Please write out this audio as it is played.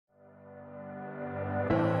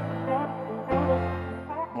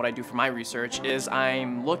what I do for my research is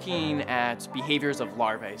I'm looking at behaviors of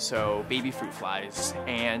larvae, so baby fruit flies,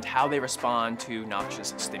 and how they respond to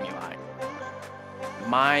noxious stimuli.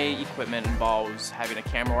 My equipment involves having a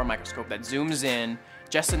camera or a microscope that zooms in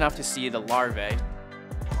just enough to see the larvae,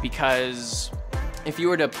 because if you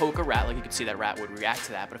were to poke a rat, like you could see that rat would react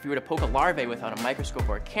to that, but if you were to poke a larvae without a microscope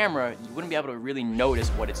or a camera, you wouldn't be able to really notice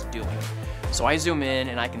what it's doing. So I zoom in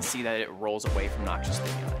and I can see that it rolls away from noxious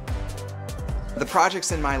stimuli. The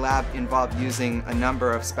projects in my lab involve using a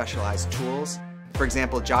number of specialized tools. For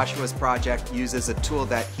example, Joshua's project uses a tool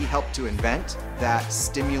that he helped to invent that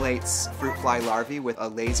stimulates fruit fly larvae with a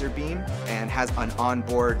laser beam and has an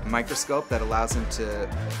onboard microscope that allows him to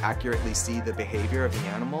accurately see the behavior of the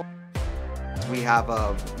animal. We have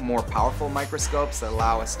more powerful microscopes that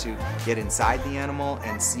allow us to get inside the animal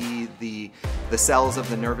and see the cells of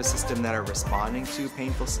the nervous system that are responding to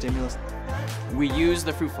painful stimulus. We use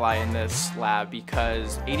the fruit fly in this lab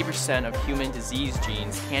because 80% of human disease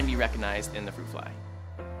genes can be recognized in the fruit fly.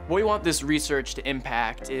 What we want this research to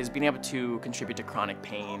impact is being able to contribute to chronic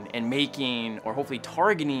pain and making, or hopefully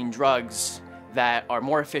targeting, drugs that are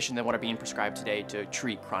more efficient than what are being prescribed today to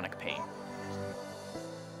treat chronic pain.